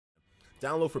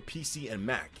Download for PC and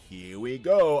Mac. Here we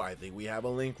go. I think we have a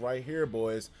link right here,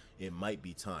 boys. It might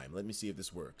be time. Let me see if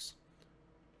this works.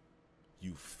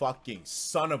 You fucking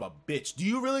son of a bitch. Do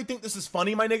you really think this is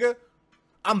funny, my nigga?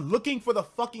 I'm looking for the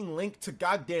fucking link to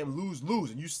goddamn lose,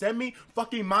 and you send me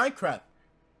fucking Minecraft.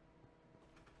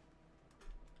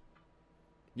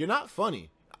 You're not funny.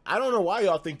 I don't know why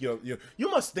y'all think you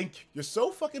must think you're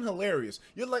so fucking hilarious.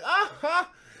 You're like, ah,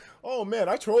 oh man,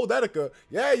 I trolled Etika.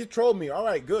 Yeah, you trolled me. All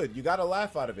right, good. You got a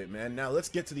laugh out of it, man. Now let's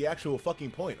get to the actual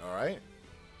fucking point, all right?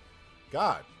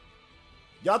 God.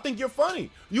 Y'all think you're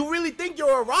funny. You really think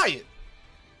you're a riot.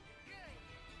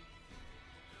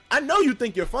 I know you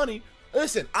think you're funny.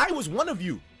 Listen, I was one of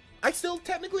you. I still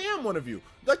technically am one of you.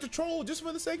 Like to troll just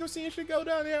for the sake of seeing shit go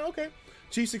down. Yeah, okay.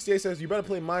 Chief68 says, you better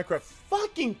play Minecraft.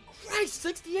 Fucking Christ,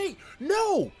 68.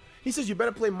 No. He says, you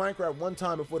better play Minecraft one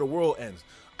time before the world ends.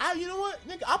 You know what,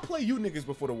 nigga? I'll play you niggas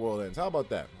before the world ends. How about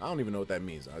that? I don't even know what that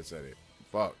means. I said it.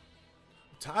 Fuck.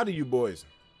 I'm tired of you boys.